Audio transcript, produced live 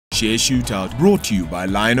Share Shootout, brought to you by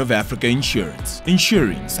Lion of Africa Insurance,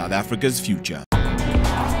 insuring South Africa's future.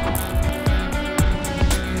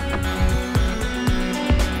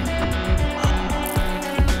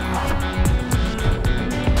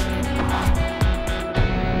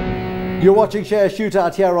 You're watching Share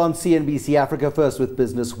Shootout here on CNBC Africa, first with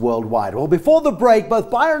Business Worldwide. Well, before the break,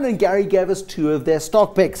 both Byron and Gary gave us two of their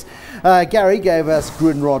stock picks. Gary gave us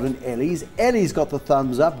Grindrod and Ellies. Ellies got the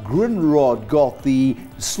thumbs up. Grindrod got the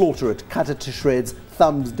slaughter it, cut it to shreds,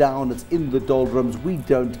 thumbs down. It's in the doldrums. We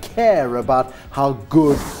don't care about how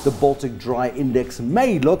good the Baltic Dry Index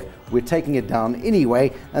may look. We're taking it down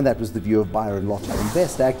anyway, and that was the view of Byron Lotter from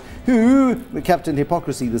Vestact, who, Captain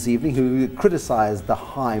Hypocrisy this evening, who criticised the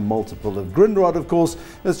high multiple of Grindrod, of course,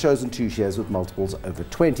 has chosen two shares with multiples over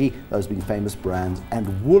 20, those being Famous Brands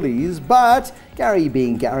and Woolies. But Gary,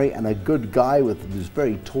 being Gary and a good guy who's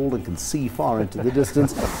very tall and can see far into the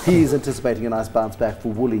distance, he's anticipating a nice bounce back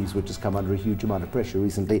for Woolies, which has come under a huge amount of pressure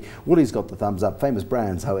recently. Woolies got the thumbs up. Famous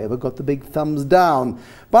Brands, however, got the big thumbs down.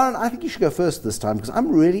 Byron, I think you should go first this time, because I'm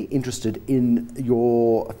really interested in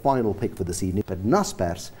your final pick for this evening. But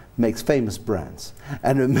Naspers makes Famous Brands,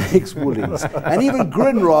 and it makes Woolies, and even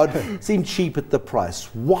Grindrod seemed cheap at the price.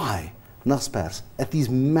 Why Naspers at these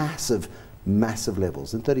massive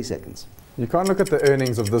levels? In 30 seconds. You can't look at the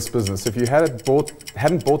earnings of this business. If you hadn't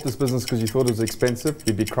bought this business because you thought it was expensive,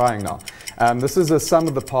 you'd be crying now. This is a sum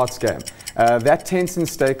of the parts game. That Tencent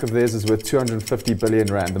stake of theirs is worth 250 billion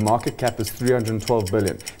rand. The market cap is 312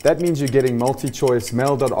 billion. That means you're getting MultiChoice,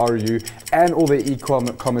 Mail.ru, and all their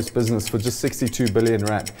e-commerce business for just 62 billion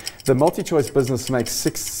rand. The MultiChoice business makes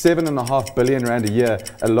 7.5 billion rand a year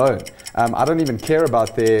alone. I don't even care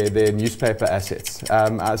about their newspaper assets.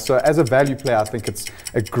 So as a value player, I think it's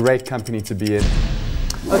a great company to be in.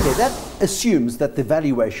 Okay, that assumes that the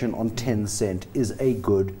valuation on Tencent is a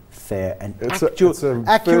good, fair, and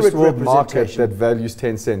accurate first world market representation. that values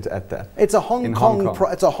Tencent at that. It's a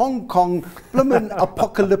Hong Kong bloomin'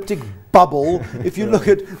 apocalyptic bubble. If you look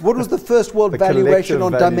at what was the first world valuation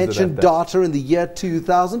on Dimension Data in the year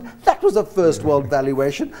 2000, that was a first world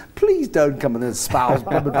valuation. Please don't come and espouse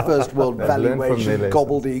first world valuation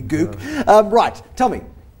gobbledygook. Yeah. Right, tell me.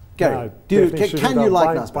 Gary, can you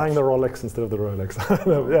like Naspers? Buying the Rolex instead of the Rolex.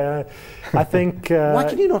 I think. Why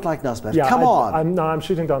can you not like Naspers? Yeah, Come on. I'm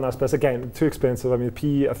shooting down Naspers. Again, too expensive. I mean,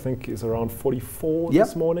 P I think is around 44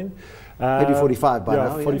 this morning. Maybe 45 by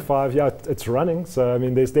now. 45, yeah, it's running. So, I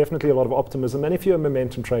mean, there's definitely a lot of optimism. And if you're a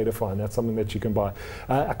momentum trader, fine, that's something that you can buy.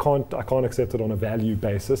 I can't accept it on a value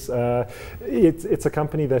basis. It's a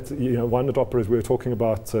company that, one that operates, we were talking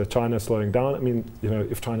about China slowing down. I mean,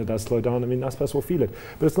 if China does slow down, I mean, Naspers will feel it.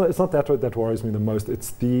 But it's not that worries me the most.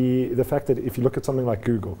 It's the fact that if you look at something like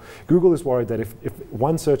Google is worried that if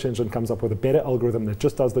one search engine comes up with a better algorithm that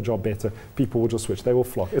just does the job better, people will just switch. They will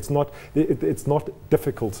flock. It's not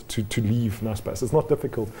difficult to leave Naspers. It's not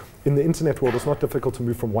difficult. In the internet world, it's not difficult to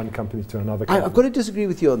move from one company to another company. I've got to disagree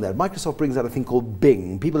with you on that. Microsoft brings out a thing called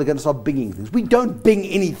Bing. People are going to start binging things. We don't Bing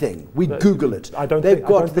anything. We Google it. They've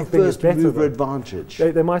got the first mover advantage.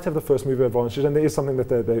 They might have the first mover advantage, and there is something that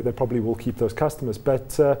they probably will keep those customers.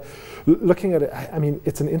 But looking at it, I mean,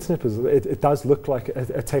 it's an internet business. It does look like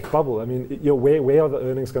a tech bubble. I mean, where are the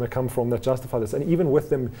earnings going to come from that justify this? And even with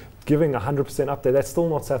them giving 100% up there, that's still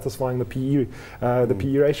not satisfying the PE,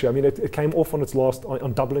 PE ratio. I mean, it came off on its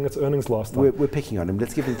on doubling its earnings last time. We're picking on him.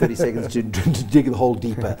 Let's give him 30 seconds to dig the hole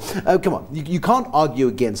deeper. Come on, you can't argue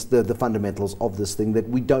against the fundamentals of this thing, that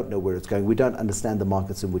we don't know where it's going. We don't understand the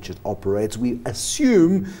markets in which it operates. We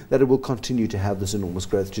assume that it will continue to have this enormous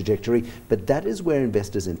growth trajectory, but that is where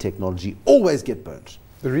investors in technology always get burnt.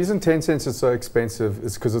 The reason Tencent is so expensive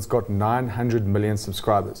is because it's got 900 million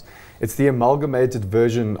subscribers. It's the amalgamated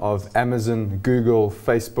version of Amazon, Google,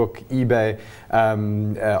 Facebook, eBay,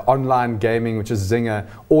 online gaming, which is Zynga,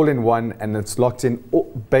 all in one, and it's locked in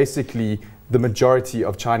basically the majority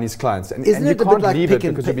of Chinese clients. And you can't leave it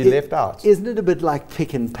because you'll be left out. Isn't it a bit like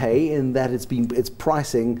Pick and Pay in that it's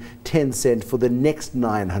pricing Tencent for the next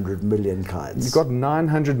 900 million clients? You've got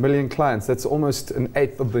 900 million clients. That's almost an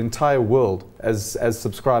eighth of the entire world as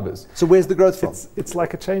subscribers. So where's the growth from? It's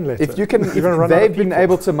like a chain letter. If they've been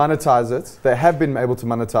able to monetize it, they have been able to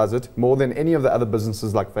monetize it more than any of the other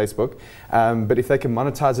businesses like Facebook. But if they can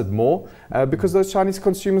monetize it more, because those Chinese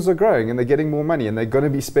consumers are growing and they're getting more money and they're going to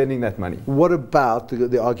be spending that money. What about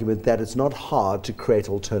the argument that it's not hard to create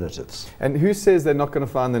alternatives? And who says they're not going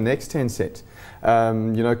to find the next Tencent?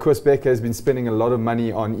 Koos Becker has been spending a lot of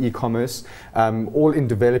money on e-commerce, all in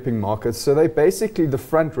developing markets. So they're basically the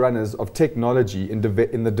front runners of technology in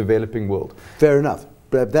the developing world. Fair enough.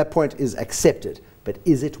 But that point is accepted. but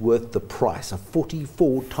is it worth the price of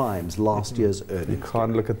 44 times last year's earnings? You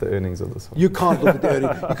can't look at the earnings of this one. You can't look at the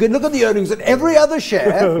earnings. You can look at the earnings of every other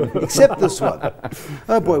share except this one.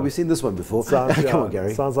 Oh boy, we've seen this one before. Come on,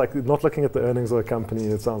 Gary. Sounds like not looking at the earnings of a company.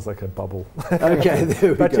 It sounds like a bubble. Okay,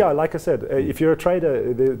 there we but go. Yeah, like I said, if you're a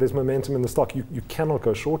trader, there's momentum in the stock. You cannot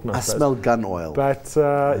go short Naspers. I smell gun oil. But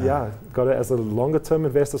got it as a longer term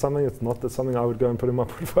investor. Something it's not something I would go and put in my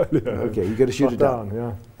portfolio. Okay, you got to shoot it down.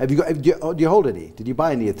 Yeah. Have you got? Do you hold any? Did you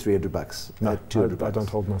buy any at $300? No, at $200? I don't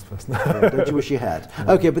hold Naspers. Don't you wish you had?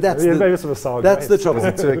 Okay, but that's maybe some sour that's the trouble. Is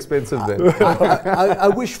it too expensive then? I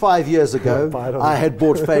wish 5 years ago I had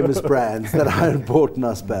bought famous brands that I had bought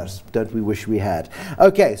Naspers. Don't we wish we had?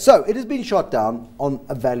 Okay, so it has been shot down on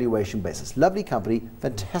a valuation basis. Lovely company,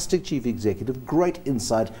 fantastic chief executive, great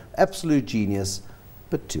insight, absolute genius,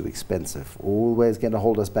 but too expensive. Always going to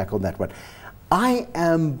hold us back on that one. I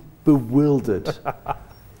am bewildered,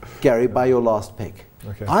 Gary, by your last pick.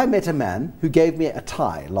 Okay. I met a man who gave me a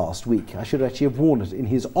tie last week. I should actually have worn it in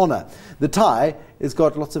his honor. The tie has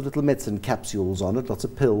got lots of little medicine capsules on it, lots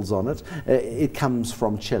of pills on it. It comes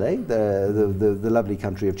from Chile, the lovely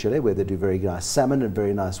country of Chile, where they do very nice salmon and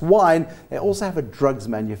very nice wine. They also have a drugs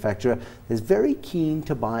manufacturer that's very keen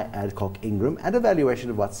to buy Adcock Ingram at a valuation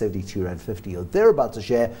of about 72.50 or thereabouts a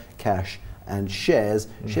share, cash and shares.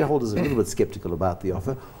 Shareholders are a little bit skeptical about the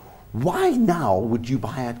offer. Why now would you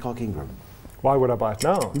buy Adcock Ingram? Why would I buy it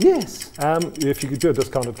now? Yes. If you could do a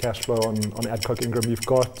discounted cash flow on Adcock Ingram, you've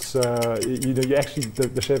got, you actually,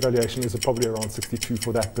 the share valuation is probably around 62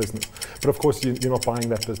 for that business. But of course, you're not buying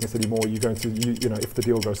that business anymore. You're going to, if the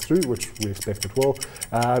deal goes through, which we expect it will,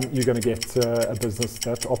 you're going to get a business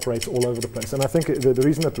that operates all over the place. And I think the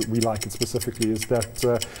reason that we like it specifically is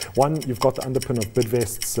that, one, you've got the underpin of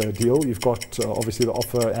Bidvest's deal. You've got, obviously, the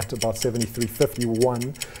offer at about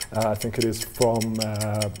 73.51, I think it is, from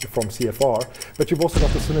CFR. But you've also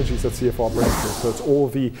got the synergies that CFR brings to it. So it's all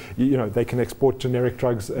the, they can export generic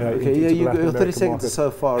drugs. Your 30 seconds are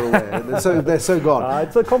so far away. They're so gone.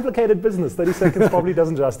 It's a complicated business. 30 seconds probably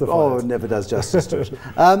doesn't justify it. It Never does justice to it.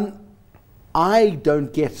 I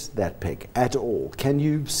don't get that pick at all. Can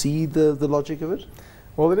you see the logic of it?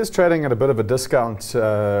 Well, it is trading at a bit of a discount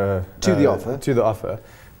to the offer.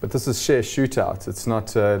 But this is share shootout. It's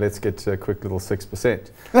not let's get a quick little 6%.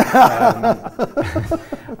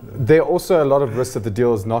 There are also a lot of risks that the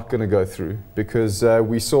deal is not going to go through because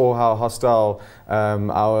we saw how hostile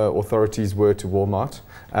our authorities were to Walmart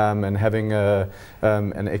and having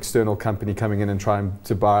an external company coming in and trying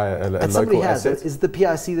to buy a local asset. Is the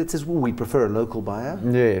PIC that says, well, we prefer a local buyer?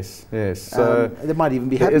 Yes. So they might even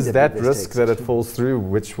be there happy is that risk that it falls through,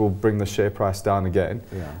 which will bring the share price down again.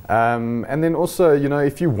 Yeah. And then also,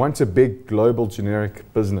 if you want a big global generic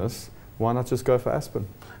business, why not just go for Aspen?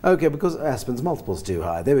 Okay, because Aspen's multiple's too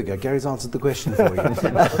high. There we go. Gary's answered the question for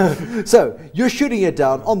you. So you're shooting it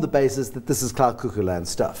down on the basis that this is Cloud Cuckoo Land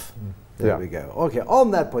stuff. There we go. Okay,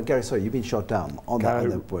 on that point, Gary, sorry, you've been shot down on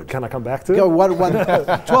that point. Can I come back to it? Go,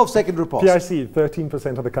 12-second report. PIC,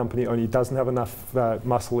 13% of the company only doesn't have enough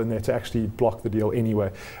muscle in there to actually block the deal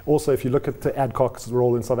anyway. Also, if you look at the Adcock's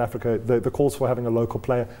role in South Africa, the calls for having a local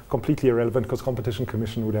player, completely irrelevant because Competition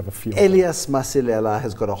Commission would have a field. Elias Masilela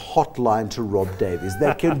has got a hotline to Rob Davies.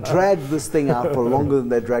 They can drag this thing out for longer than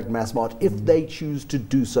they dragged Massmart if they choose to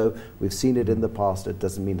do so. We've seen it in the past. It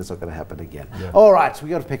doesn't mean it's not going to happen again. Yeah. All right,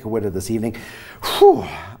 we got to pick a winner this evening. Whew,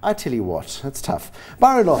 I tell you what, that's tough.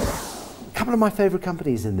 Byron Lotter, a couple of my favorite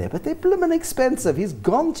companies in there, but they're blimmin' expensive. He's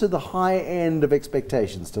gone to the high end of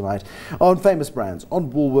expectations tonight on famous brands,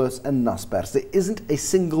 on Woolworths and Naspers. There isn't a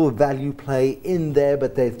single value play in there,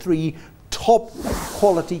 but they're three top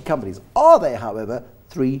quality companies. Are they, however,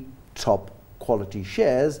 three top quality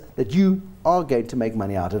shares that you are going to make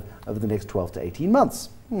money out of over the next 12 to 18 months?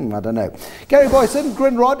 I don't know. Gary Booysen,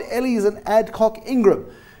 Grindrod, Ellies and Adcock Ingram.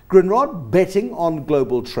 Grindrod, betting on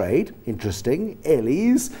global trade, interesting.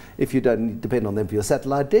 Ellies, if you don't depend on them for your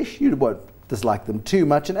satellite dish, you won't dislike them too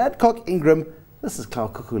much. And Adcock Ingram, this is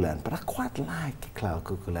Cloud Cuckoo Land, but I quite like Cloud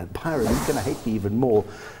Cuckoo Land. Byron, you're going to hate me even more.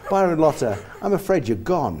 Byron Lotter, I'm afraid you're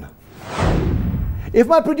gone. If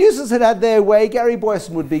my producers had had their way, Gary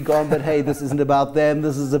Booysen would be gone, but hey, this isn't about them,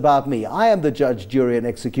 this is about me. I am the judge, jury and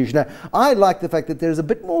executioner. I like the fact that there's a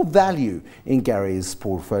bit more value in Gary's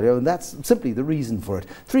portfolio, and that's simply the reason for it.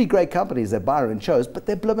 Three great companies that Byron chose, but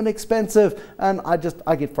they're blooming expensive, and I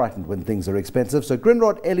get frightened when things are expensive. So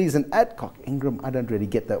Grindrod, Ellies and Adcock Ingram, I don't really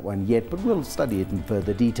get that one yet, but we'll study it in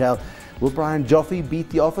further detail. Will Brian Joffe beat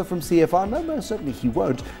the offer from CFR? No, most certainly he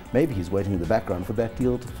won't. Maybe he's waiting in the background for that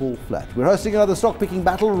deal to fall flat. We're hosting another stock picking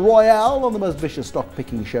battle royale on the most vicious stock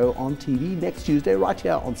picking show on TV next Tuesday, right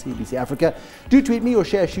here on CNBC Africa. Do tweet me or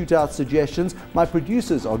share Shootout suggestions. My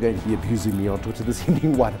producers are going to be abusing me on Twitter this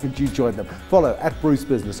evening. Why don't you join them? Follow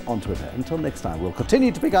 @BruceBusiness on Twitter. Until next time, we'll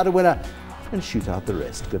continue to pick out a winner and shoot out the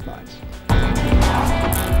rest. Good night.